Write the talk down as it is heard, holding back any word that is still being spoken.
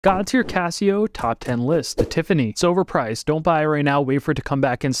God Tier Casio top 10 list. The Tiffany, it's overpriced. Don't buy it right now. Wait for it to come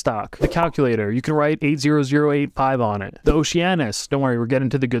back in stock. The calculator, you can write 80085 on it. The Oceanus, don't worry, we're getting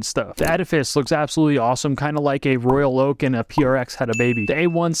to the good stuff. The Edifice looks absolutely awesome, kind of like a Royal Oak and a PRX had a baby. The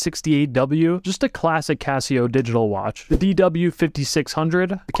A168W, just a classic Casio digital watch. The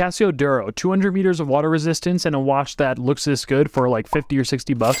DW5600, the Casio Duro, 200 meters of water resistance, and a watch that looks this good for like 50 or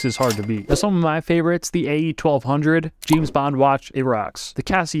 60 bucks is hard to beat. Now, some of my favorites, the AE1200, James Bond watch, it rocks. The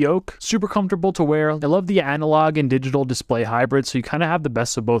Casio Oak, super comfortable to wear. I love the analog and digital display hybrid, so you kind of have the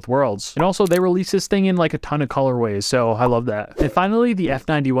best of both worlds. And also they release this thing in like a ton of colorways, so I love that. And finally, the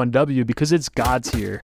F91W, because it's God tier.